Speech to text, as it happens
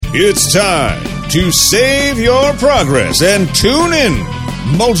It's time to save your progress and tune in.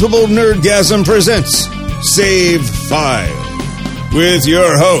 Multiple Nerdgasm presents Save File with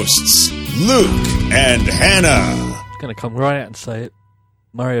your hosts, Luke and Hannah. I'm going to come right out and say it.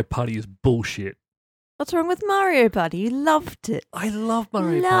 Mario Party is bullshit. What's wrong with Mario Party? You loved it. I love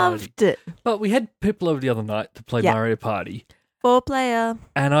Mario Party. Loved it. But we had people over the other night to play Mario Party. 4-player.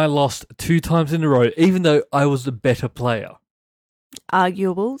 And I lost 2 times in a row, even though I was the better player.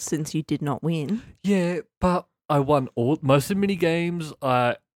 Arguable, since you did not win. Yeah, but I won most of the mini games.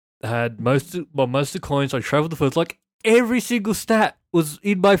 I had most of the coins. I travelled the first. Like, every single stat was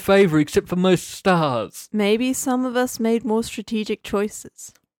in my favour except for most stars. Maybe some of us made more strategic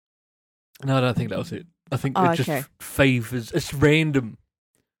choices. No, I don't think that was it. I think it just favours. It's random.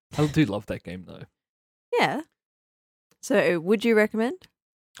 I do love that game, though. Yeah. So, would you recommend?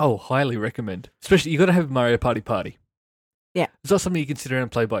 Oh, highly recommend. Especially, you got to have Mario Party. Yeah. It's not something you can sit around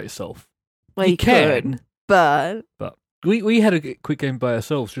and play by yourself. Well, you can, but we had a quick game by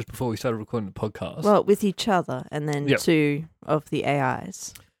ourselves just before we started recording the podcast. Well, with each other, and then 2 of the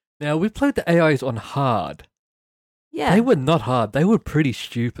AIs. Now, we played the AIs on hard. Yeah. They were not hard. They were pretty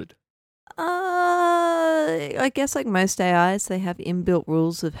stupid. I guess like most AIs, they have inbuilt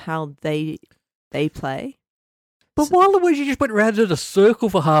rules of how they play. But Waluigi just went round in a circle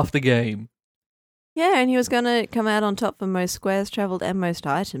for half the game. Yeah, and he was going to come out on top for most squares travelled and most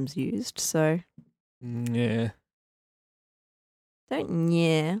items used, so... Yeah.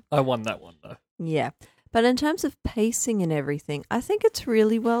 I won that one, though. Yeah. But in terms of pacing and everything, I think it's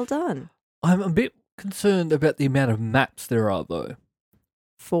really well done. I'm a bit concerned about the amount of maps there are, though.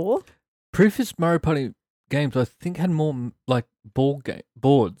 4? Previous Mario Party games, I think, had more, like,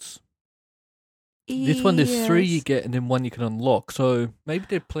 boards. This one, there's 3 you get and then 1 you can unlock. So maybe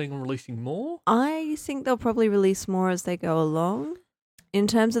they're planning on releasing more? I think they'll probably release more as they go along. In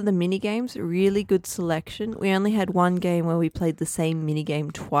terms of the minigames, really good selection. We only had 1 game where we played the same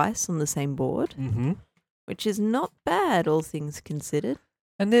minigame twice on the same board, which is not bad, all things considered.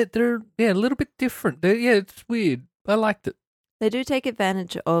 And they're a little bit different. It's weird. I liked it. They do take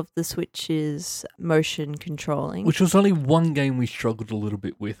advantage of the Switch's motion controlling. Which was only 1 game we struggled a little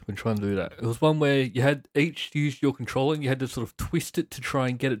bit with when trying to do that. It was one where you had each use your controller and you had to sort of twist it to try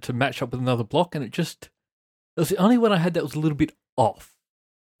and get it to match up with another block, and it was the only one I had that was a little bit off.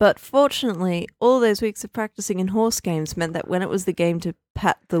 But fortunately, all those weeks of practicing in horse games meant that when it was the game to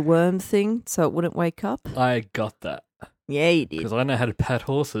pat the worm thing so it wouldn't wake up. I got that. Yeah, you did. Because I know how to pat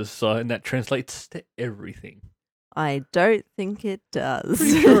horses, and that translates to everything. I don't think it does.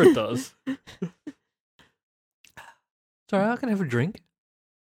 Pretty sure it does. Sorry, I can have a drink.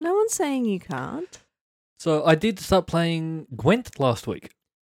 No one's saying you can't. So I did start playing Gwent last week.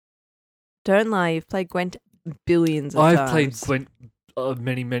 Don't lie, you've played Gwent billions of times. I've played Gwent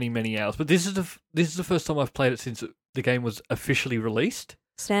many, many, many hours, but this is the first time I've played it since the game was officially released.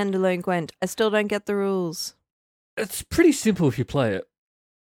 Standalone Gwent. I still don't get the rules. It's pretty simple if you play it.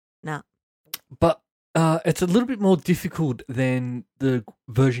 Nah. But it's a little bit more difficult than the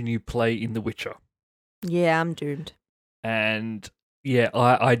version you play in The Witcher. Yeah, I'm doomed. And yeah,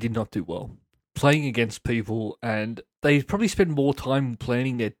 I did not do well playing against people, and they probably spend more time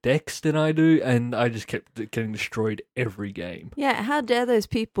planning their decks than I do, and I just kept getting destroyed every game. Yeah, how dare those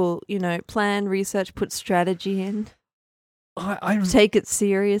people, plan, research, put strategy in. I take it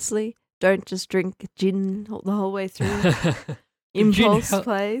seriously. Don't just drink gin the whole way through. Impulse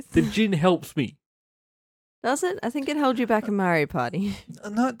plays. The gin helps me. Does it? I think it held you back in Mario Party.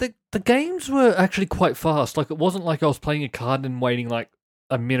 No, the games were actually quite fast. Like, it wasn't like I was playing a card and waiting like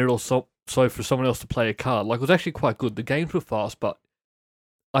a minute or so for someone else to play a card. Like, it was actually quite good. The games were fast, but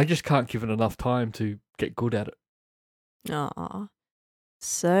I just can't give it enough time to get good at it. Aw.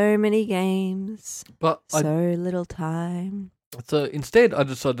 So many games. But so little time. So instead, I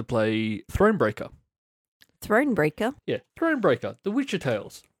decided to play Thronebreaker. Thronebreaker? Yeah, Thronebreaker, The Witcher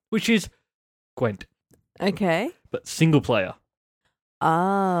Tales, which is Gwent. Okay. But single player.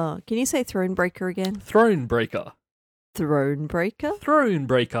 Oh, can you say Thronebreaker again? Thronebreaker. Thronebreaker?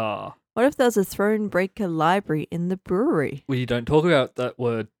 Thronebreaker. What if there's a Thronebreaker library in the brewery? We don't talk about that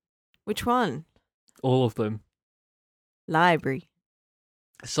word. Which one? All of them. Library.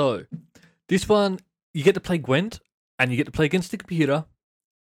 So, this one, you get to play Gwent, and you get to play against the computer,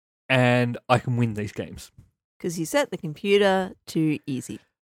 and I can win these games. Because you set the computer to easy.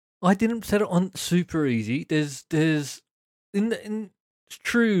 I didn't set it on super easy. There's in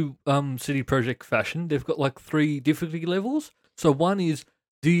true City Project fashion, they've got like 3 difficulty levels. So one is,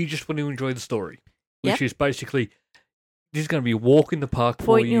 do you just want to enjoy the story? Which is basically, this is going to be a walk in the park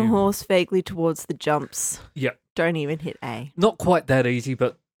for you. Point your horse vaguely towards the jumps. Yeah. Don't even hit A. Not quite that easy,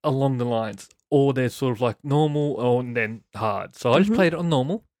 but along the lines, or they're sort of like normal or and then hard. So I just played it on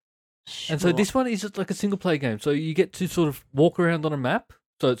normal. Sure. And so this one is just like a single player game. So you get to sort of walk around on a map.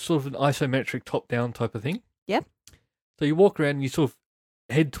 So it's sort of an isometric top-down type of thing. Yep. So you walk around and you sort of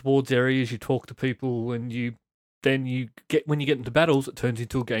head towards areas, you talk to people, and when you get into battles, it turns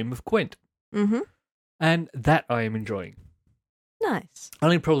into a game of Gwent. Mm-hmm. And that I am enjoying. Nice.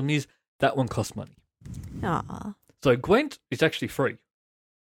 Only problem is that one costs money. Ah. So Gwent is actually free.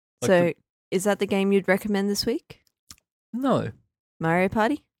 So is that the game you'd recommend this week? No. Mario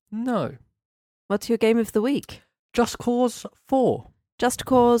Party? No. What's your game of the week? Just Cause 4. Just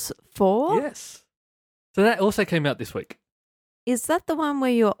Cause 4? Yes. So that also came out this week. Is that the one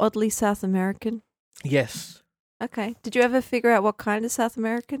where you're oddly South American? Yes. Okay. Did you ever figure out what kind of South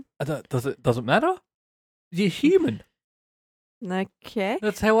American? Doesn't matter? You're human. Okay.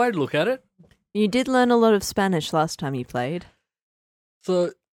 That's how I look at it. You did learn a lot of Spanish last time you played.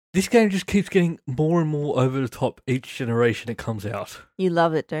 So this game just keeps getting more and more over the top each generation it comes out. You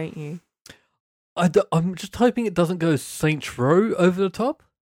love it, don't you? I'm just hoping it doesn't go Saints Row over the top.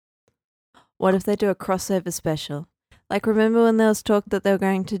 What if they do a crossover special? Like, remember when there was talk that they were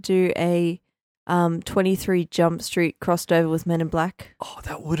going to do a 23 Jump Street crossed over with Men in Black? Oh,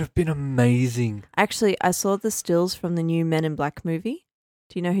 that would have been amazing. Actually, I saw the stills from the new Men in Black movie.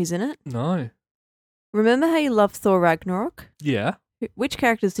 Do you know who's in it? No. Remember how you loved Thor Ragnarok? Yeah. Which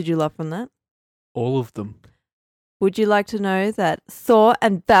characters did you love from that? All of them. Would you like to know that Thor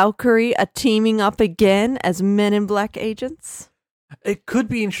and Valkyrie are teaming up again as Men in Black agents? It could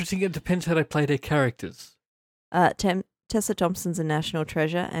be interesting. It depends how they play their characters. Tessa Thompson's a national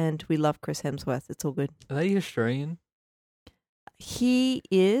treasure, and we love Chris Hemsworth. It's all good. Are they Australian? He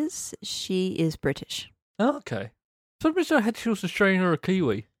is. She is British. Oh, okay. Sometimes I had she was Australian or a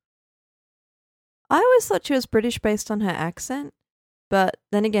Kiwi. I always thought she was British based on her accent, but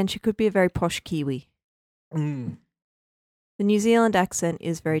then again, she could be a very posh Kiwi. Mm. The New Zealand accent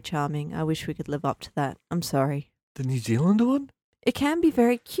is very charming. I wish we could live up to that. I'm sorry. The New Zealand one? It can be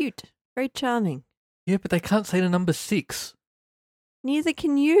very cute, very charming. Yeah, but they can't say the number 6. Neither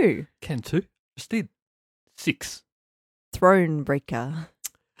can you. Can too. Just did. 6. Throne breaker.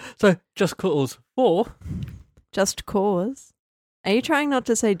 So, Just Cause 4. Just Cause. Are you trying not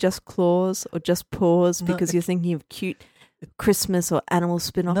to say Just Claws or Just Paws because you're thinking of cute Christmas or animal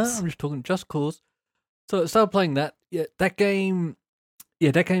spin-offs? No, I'm just talking Just Cause. So I started playing that. Yeah, that game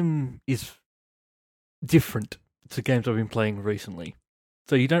is different to games I've been playing recently.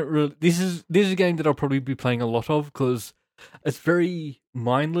 So you don't really. This is a game that I'll probably be playing a lot of because it's very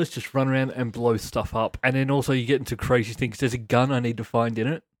mindless. Just run around and blow stuff up, and then also you get into crazy things. There's a gun I need to find in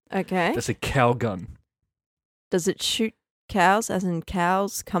it. Okay. That's a cow gun. Does it shoot cows, as in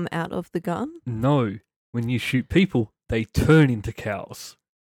cows come out of the gun? No, when you shoot people, they turn into cows.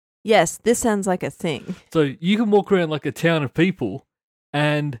 Yes, this sounds like a thing. So you can walk around like a town of people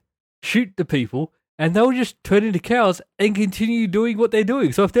and shoot the people, and they'll just turn into cows and continue doing what they're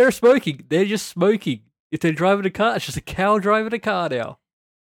doing. So if they're smoking, they're just smoking. If they're driving a car, it's just a cow driving a car now.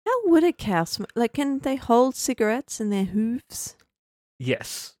 How would a cow smoke? Like, can they hold cigarettes in their hooves?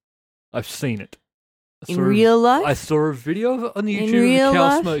 Yes, I've seen it. In real life? I saw a video of it on YouTube of a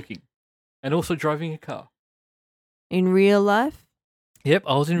cow smoking and also driving a car. In real life? Yep,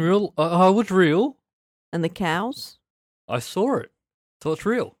 I was real. And the cows? I saw it. So it's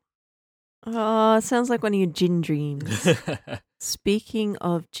real. Oh, it sounds like one of your gin dreams. Speaking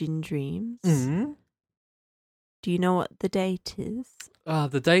of gin dreams, Mm-hmm. do you know what the date is?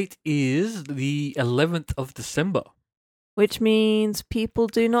 The date is the 11th of December. Which means people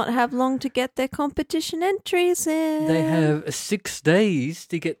do not have long to get their competition entries in. They have 6 days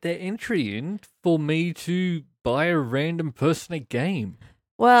to get their entry in for me to buy a random person a game.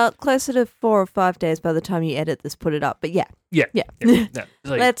 Well, closer to 4 or 5 days by the time you edit this, put it up. But yeah. Yeah. No,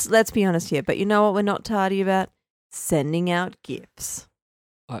 so let's be honest here. But you know what we're not tardy about? Sending out gifts.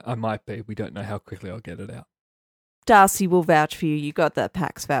 I might be. We don't know how quickly I'll get it out. Darcy will vouch for you. You got that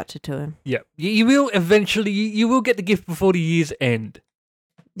PAX voucher to him. Yeah. You will eventually, you will get the gift before the year's end.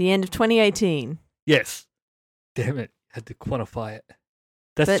 The end of 2018. Yes. Damn it. Had to quantify it.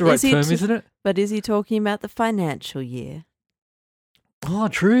 That's But the right is he term, t- isn't it? But is he talking about the financial year? Oh,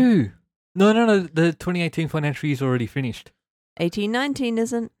 true. No. The 2018 financial year's already finished. 18-19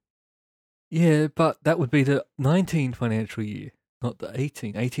 isn't? Yeah, but that would be the 19 financial year, not the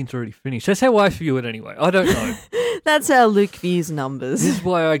 18. 18's already finished. That's how I view it anyway. I don't know. That's how Luke views numbers. This is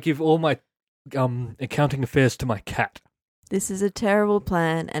why I give all my accounting affairs to my cat. This is a terrible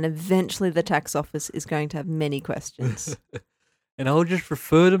plan, and eventually the tax office is going to have many questions. And I'll just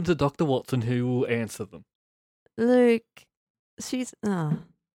refer them to Dr. Watson, who will answer them. Luke, she's... Oh.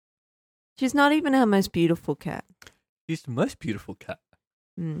 She's not even our most beautiful cat. She's the most beautiful cat.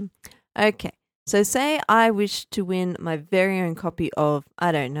 Okay. So say I wish to win my very own copy of,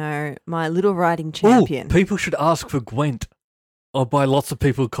 I don't know, My Little Riding Champion. Ooh, people should ask for Gwent. I'll buy lots of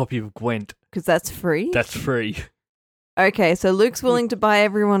people a copy of Gwent. Because that's free? That's free. Okay, so Luke's willing to buy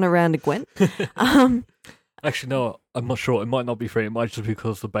everyone around a Gwent. Actually, no, I'm not sure. It might not be free. It might just be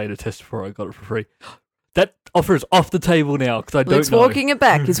because the beta test before I got it for free. That offer is off the table now because I don't know. Luke's walking it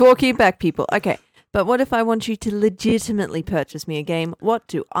back. He's walking it back, people. Okay. But what if I want you to legitimately purchase me a game? What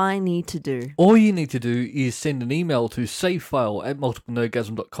do I need to do? All you need to do is send an email to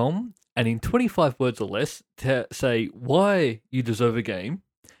savefile@multiplenerdgasm.com and in 25 words or less say why you deserve a game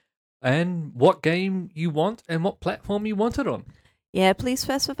and what game you want and what platform you want it on. Yeah, please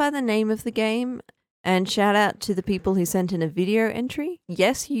specify the name of the game and shout out to the people who sent in a video entry.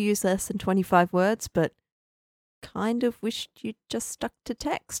 Yes, you use less than 25 words, but kind of wished you just stuck to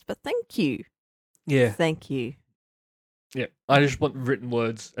text. But thank you. Yeah. Thank you. Yeah. I just want written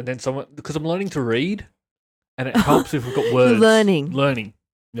words and then someone, because I'm learning to read and it helps if we've got words. You're learning. Learning.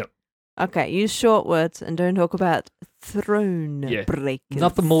 Yep. Okay, use short words and don't talk about throne breakers.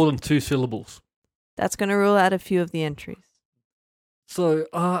 Nothing more than 2 syllables. That's going to rule out a few of the entries. So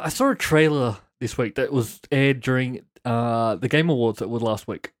I saw a trailer this week that was aired during the Game Awards that were last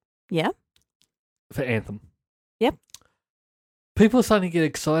week. Yeah? For Anthem. Yep. People are starting to get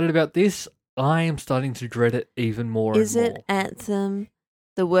excited about this. I am starting to dread it even more Is and it more. Anthem,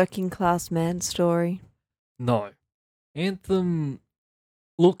 the working class man story? No. Anthem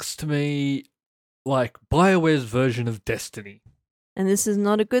looks to me like BioWare's version of Destiny. And this is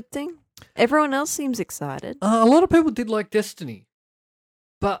not a good thing? Everyone else seems excited. A lot of people did like Destiny,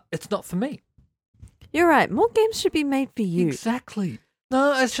 but it's not for me. You're right. More games should be made for you. Exactly.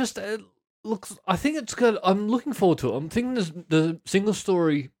 No, it's just, it looks, I think it's good. I'm looking forward to it. I'm thinking the single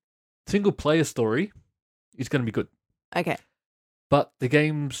player story is going to be good. Okay. But the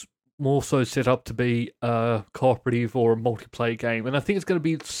game's more so set up to be a cooperative or a multiplayer game. And I think it's going to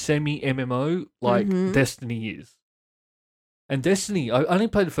be semi-MMO like Destiny is. And Destiny, I only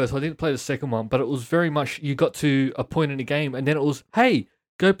played the first one, I didn't play the second one, but it was very much, you got to a point in the game and then it was, hey,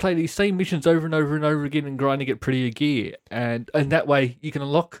 go play these same missions over and over and over again and grind to get prettier gear. And that way you can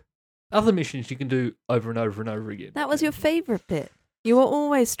unlock other missions you can do over and over and over again. That was your favourite bit. You were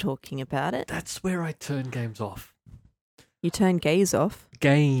always talking about it. That's where I turn games off. You turn gays off?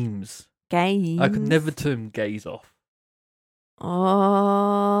 Games. Games. I could never turn gays off.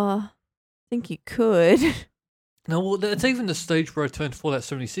 Oh, I think you could. No, well, it's even the stage where I turned Fallout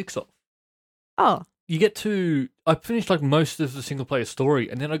 76 off. Oh. You get to... I finished like most of the single-player story,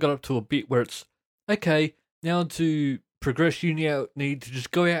 and then I got up to a bit where it's, okay, now to progress, you now need to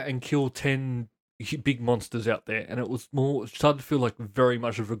just go out and kill 10 big monsters out there, and it started to feel like very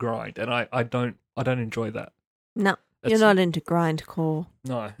much of a grind, and I don't enjoy that. No, you're not into grindcore.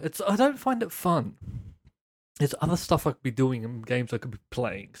 No, I don't find it fun. There's other stuff I could be doing and games I could be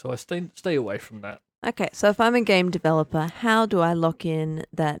playing, so I stay away from that. Okay, so if I'm a game developer, how do I lock in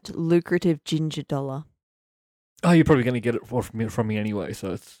that lucrative ginger dollar? Oh, you're probably going to get it from me anyway,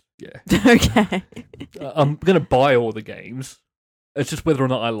 so it's, yeah. Okay. I'm going to buy all the games. It's just whether or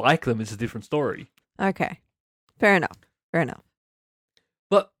not I like them is a different story. Okay. Fair enough.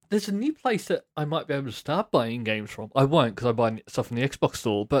 But there's a new place that I might be able to start buying games from. I won't because I buy stuff from the Xbox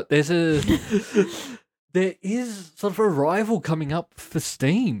store, but there is sort of a rival coming up for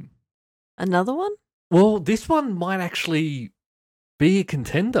Steam. Another one? Well, this one might actually be a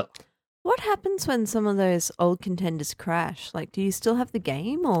contender. What happens when some of those old contenders crash? Like, do you still have the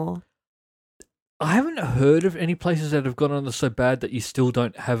game or? I haven't heard of any places that have gone on so bad that you still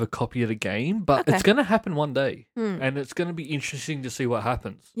don't have a copy of the game, but Okay. it's going to happen one day, and it's going to be interesting to see what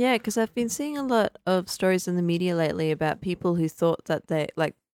happens. Yeah, because I've been seeing a lot of stories in the media lately about people who thought that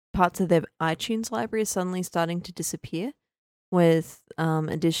parts of their iTunes library are suddenly starting to disappear with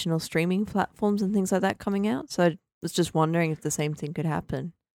additional streaming platforms and things like that coming out. So I was just wondering if the same thing could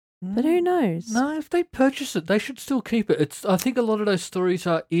happen. But who knows? No, if they purchase it, they should still keep it. I think a lot of those stories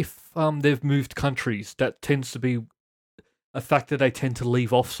are if they've moved countries. That tends to be a factor they tend to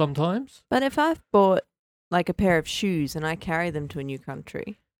leave off sometimes. But if I've bought like a pair of shoes and I carry them to a new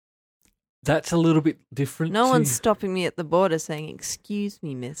country, that's a little bit different. No one's stopping me at the border saying, "Excuse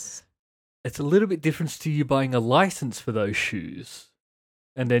me, miss." It's a little bit different to you buying a license for those shoes.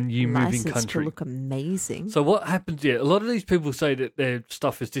 And then you move in country. To look amazing. So what happens? Yeah, a lot of these people say that their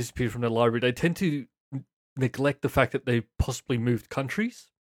stuff has disappeared from their library. They tend to neglect the fact that they possibly moved countries.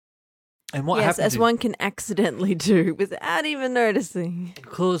 And what happens? Yes, as one can accidentally do without even noticing.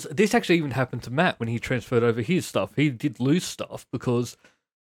 Because this actually even happened to Matt when he transferred over his stuff. He did lose stuff because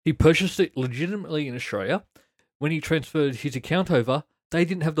He purchased it legitimately in Australia. When he transferred his account over, they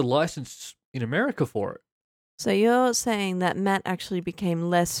didn't have the license in America for it. So you're saying that Matt actually became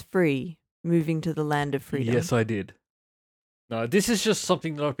less free moving to the land of freedom? Yes, I did. No, this is just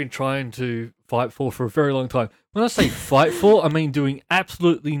something that I've been trying to fight for a very long time. When I say fight for, I mean doing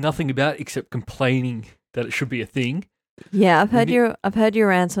absolutely nothing about it except complaining that it should be a thing. Yeah, I've heard your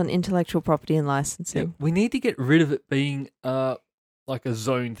rants on intellectual property and licensing. Yeah, we need to get rid of it being like a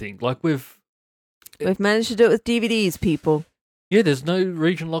zone thing. Like we've managed to do it with DVDs, people. Yeah, there's no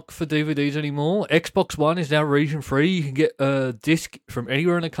region lock for DVDs anymore. Xbox One is now region free. You can get a disc from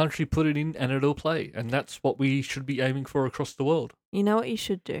anywhere in the country, put it in, and it'll play. And that's what we should be aiming for across the world. You know what you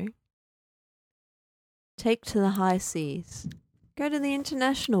should do? Take to the high seas. Go to the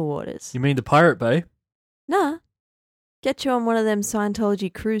international waters. You mean the Pirate Bay? Nah. Get you on one of them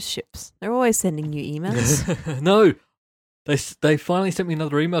Scientology cruise ships. They're always sending you emails. No. They finally sent me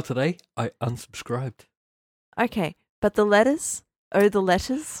another email today. I unsubscribed. Okay. But the letters? Oh, the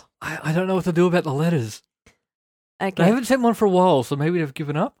letters? I don't know what to do about the letters. Okay. They haven't sent one for a while, so maybe they've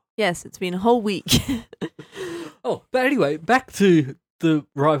given up. Yes, it's been a whole week. Oh, but anyway, back to the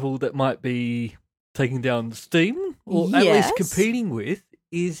rival that might be taking down Steam, or at least competing with,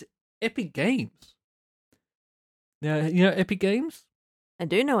 is Epic Games. Now, you know Epic Games? I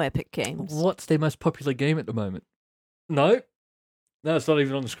do know Epic Games. What's their most popular game at the moment? No, it's not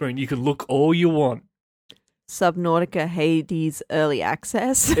even on the screen. You can look all you want. Subnautica Hades Early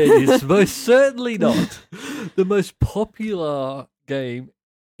Access. It is most certainly not. The most popular game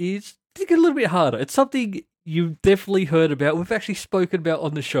is, think a little bit harder. It's something you've definitely heard about. We've actually spoken about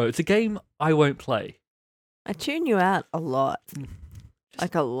on the show. It's a game I won't play. I tune you out a lot.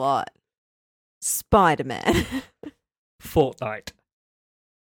 Like a lot. Spider-Man. Fortnite.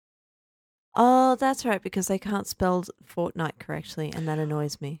 Oh, that's right, because they can't spell Fortnite correctly, and that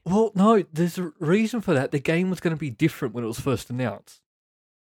annoys me. Well, no, there's a reason for that. The game was going to be different when it was first announced.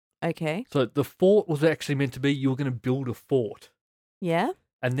 Okay. So the fort was actually meant to be you were going to build a fort. Yeah?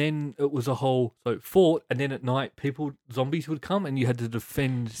 And then it was a whole fort, and then at night zombies would come and you had to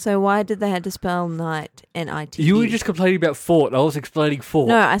defend. So why did they have to spell night N-I-T-E? You were just complaining about fort. I was explaining fort.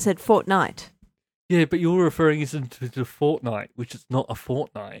 No, I said Fortnite. Yeah, but you were referring to Fortnite, which is not a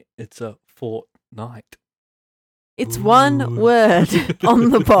fortnight. It's a fortnight. It's one word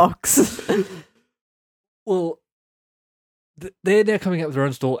on the box. Well, they're now coming out with their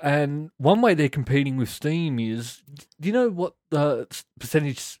own store, and one way they're competing with Steam is, do you know what the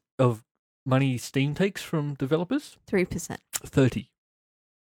percentage of money Steam takes from developers? 3%. 30.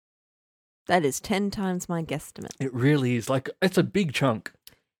 That is 10 times my guesstimate. It really is. It's a big chunk.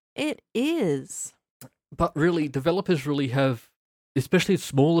 It is. But really, developers really have, especially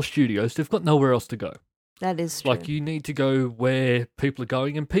smaller studios, they've got nowhere else to go. That is true. You need to go where people are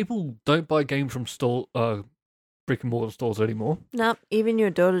going, and people don't buy games from brick and mortar stores anymore. No, even your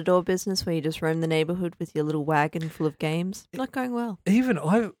door-to-door business where you just roam the neighborhood with your little wagon full of games, not going well. Even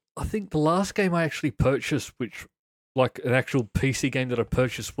I think the last game I actually purchased, which an actual PC game that I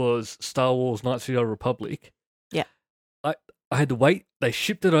purchased, was Star Wars Knights of the Old Republic. Yeah. I had to wait. They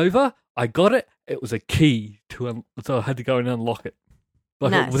shipped it over. I got it. It was a key so I had to go and unlock it.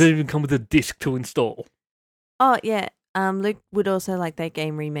 Nice. It didn't even come with a disc to install. Oh, yeah. Luke would also like that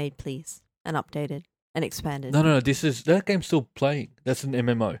game remade, please, and updated and expanded. No. That game's still playing. That's an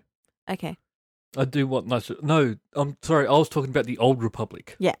MMO. Okay. I do want No, I'm sorry. I was talking about the Old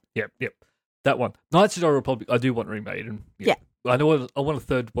Republic. Yeah. Yep. That one. Knights of the Old Republic, I do want remade. And yeah. I want a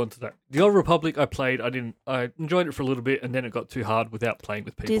third one to that. The Old Republic I played, I enjoyed it for a little bit, and then it got too hard without playing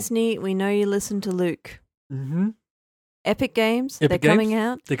with people. Disney, we know you listen to Luke. Mm-hmm. Epic Games, they're coming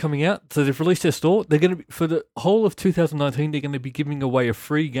out. They're coming out. So they've released their store. They're going to be, for the whole of 2019, they're going to be giving away a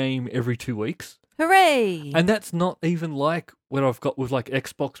free game every 2 weeks. Hooray! And that's not even like what I've got with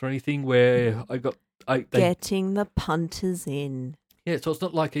Xbox or anything where getting the punters in. Yeah, so it's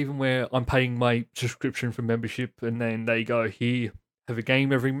not like even where I'm paying my subscription for membership and then they go, here, have a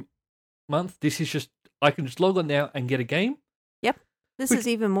game every month. This is just, I can just log on now and get a game. Yep. This is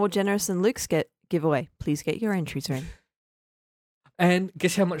even more generous than Luke's giveaway. Please get your entries in. And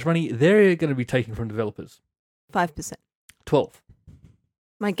guess how much money they're going to be taking from developers? 5%. 12.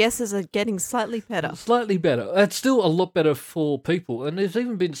 My guesses are getting slightly better. Slightly better. It's still a lot better for people. And there's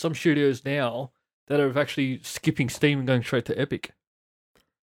even been some studios now that are actually skipping Steam and going straight to Epic.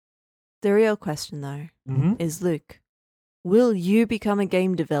 The real question, though, is, Luke, will you become a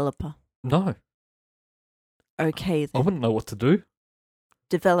game developer? No. Okay, then. I wouldn't know what to do.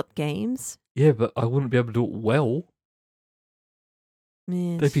 Develop games? Yeah, but I wouldn't be able to do it well.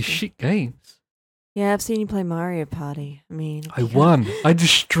 Yeah, they'd be shit games. Yeah, I've seen you play Mario Party. I mean, I won. I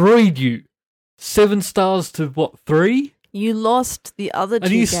destroyed you. 7 stars to what, 3? You lost the other two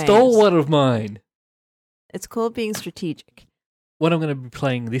And you games. stole one of mine. It's called being strategic. What I'm going to be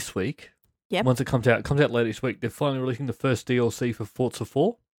playing this week, Yep. once it comes out later this week, they're finally releasing the first DLC for Forza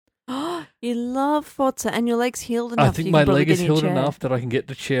 4. You love Forza, and your leg's healed enough. I think you my can probably leg get is in your healed chair. enough that I can get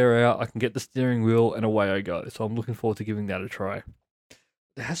the chair out, I can get the steering wheel, and away I go. So I'm looking forward to giving that a try.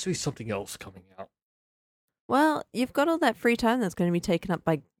 There has to be something else coming out. Well, you've got all that free time that's going to be taken up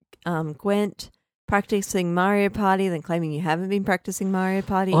by Gwent, practicing Mario Party, then claiming you haven't been practicing Mario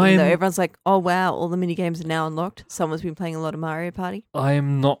Party, even though everyone's like, oh wow, all the mini games are now unlocked. Someone's been playing a lot of Mario Party. I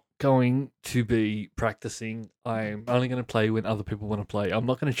am not going to be practicing. I'm only going to play when other people want to play. I'm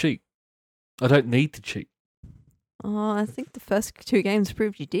not going to cheat. I don't need to cheat. Oh, I think the first 2 games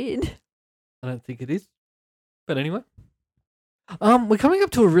proved you did. I don't think it is. But anyway. We're coming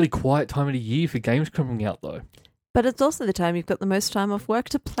up to a really quiet time of the year for games coming out, though. But it's also the time you've got the most time off work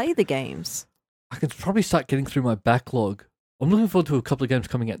to play the games. I can probably start getting through my backlog. I'm looking forward to a couple of games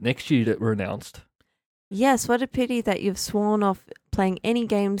coming out next year that were announced. Yes, what a pity that you've sworn off playing any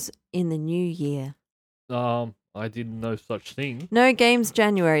games in the new year. I did no such thing. No games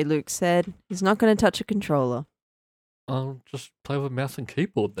January, Luke said. He's not going to touch a controller. I'll just play with mouse and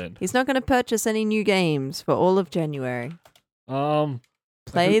keyboard then. He's not going to purchase any new games for all of January.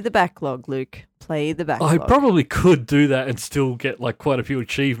 Play the backlog, Luke. Play the I backlog. probably could do that and still get like quite a few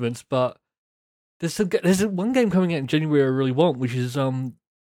achievements, but there's one game coming out in January I really want, which is the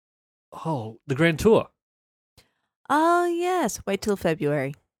Grand Tour. Oh, yes. Wait till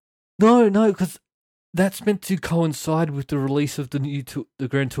February. No, because that's meant to coincide with the release of the the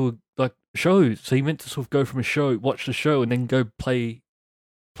Grand Tour like shows. So you meant to sort of go from a show, watch the show, and then go play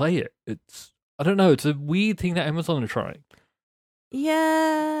it. I don't know. It's a weird thing that Amazon are trying.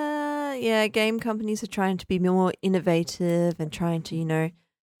 Yeah. Game companies are trying to be more innovative and trying to,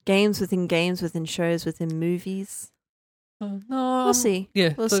 games within shows within movies. No, We'll see.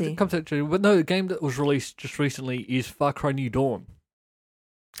 Yeah, We'll so see. It comes out January. But no, the game that was released just recently is Far Cry New Dawn.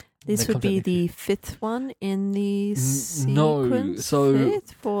 This would be the 5th one in the sequence. No, so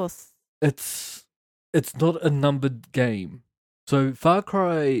 5th, 4th. It's not a numbered game. So Far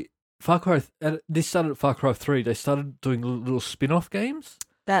Cry. This started at Far Cry 3. They started doing little spin-off games.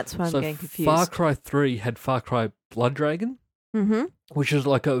 That's why I'm getting confused. Far Cry 3 had Far Cry Blood Dragon, which is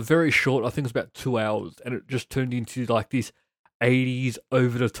like a very short, I think it's about 2 hours, and it just turned into like this 80s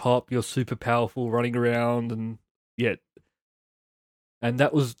over the top, you're super powerful running around, and and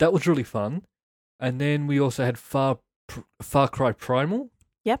that was really fun. And then we also had Far Cry Primal.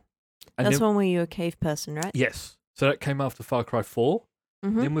 Yep. And That's one where you're a cave person, right? Yes. So that came after Far Cry 4.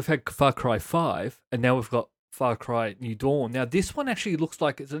 Then we've had Far Cry 5, and now we've got Far Cry New Dawn. Now, this one actually looks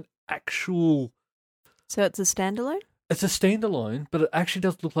like it's an actual... So it's a standalone? It's a standalone, but it actually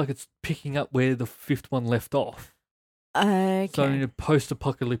does look like it's picking up where the 5th one left off. Okay. So in a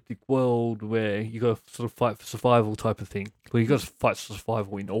post-apocalyptic world where you got to sort of fight for survival type of thing. Well, you got to fight for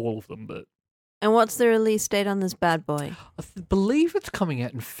survival in all of them, but... And what's the release date on this bad boy? I believe it's coming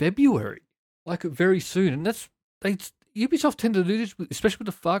out in February, like very soon. And Ubisoft tend to do this, especially with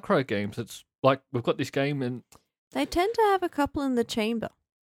the Far Cry games. It's like, we've got this game and... They tend to have a couple in the chamber.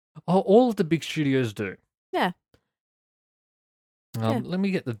 All of the big studios do. Yeah. Let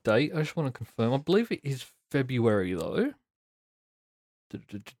me get the date. I just want to confirm. I believe it is February, though.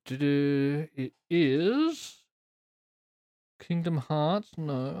 It is... Kingdom Hearts?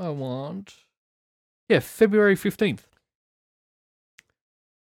 No, I want... Yeah, February 15th.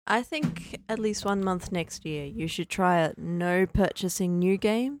 I think at least 1 month next year, you should try it. No purchasing new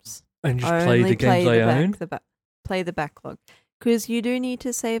games. And just play the games I own? Play the backlog. Because you do need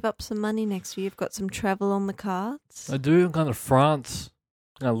to save up some money next year. You've got some travel on the cards. I do. I'm going to France.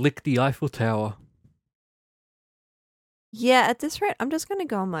 I'm going to lick the Eiffel Tower. Yeah, at this rate, I'm just going to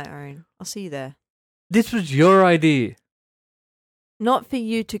go on my own. I'll see you there. This was your idea. Not for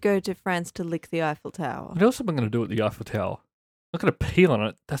you to go to France to lick the Eiffel Tower. What else am I going to do at the Eiffel Tower? I'm not going to pee on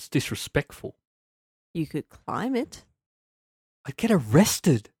it. That's disrespectful. You could climb it. I'd get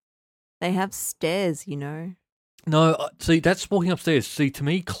arrested. They have stairs, No, see, that's walking upstairs. See, to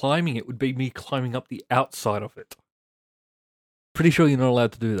me, climbing it would be me climbing up the outside of it. Pretty sure you're not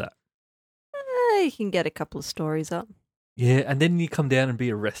allowed to do that. You can get a couple of stories up. Yeah, and then you come down and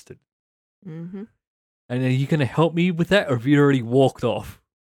be arrested. Mm-hmm. And are you going to help me with that, or have you already walked off?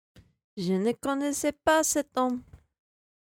 Je ne connaissais pas cet homme.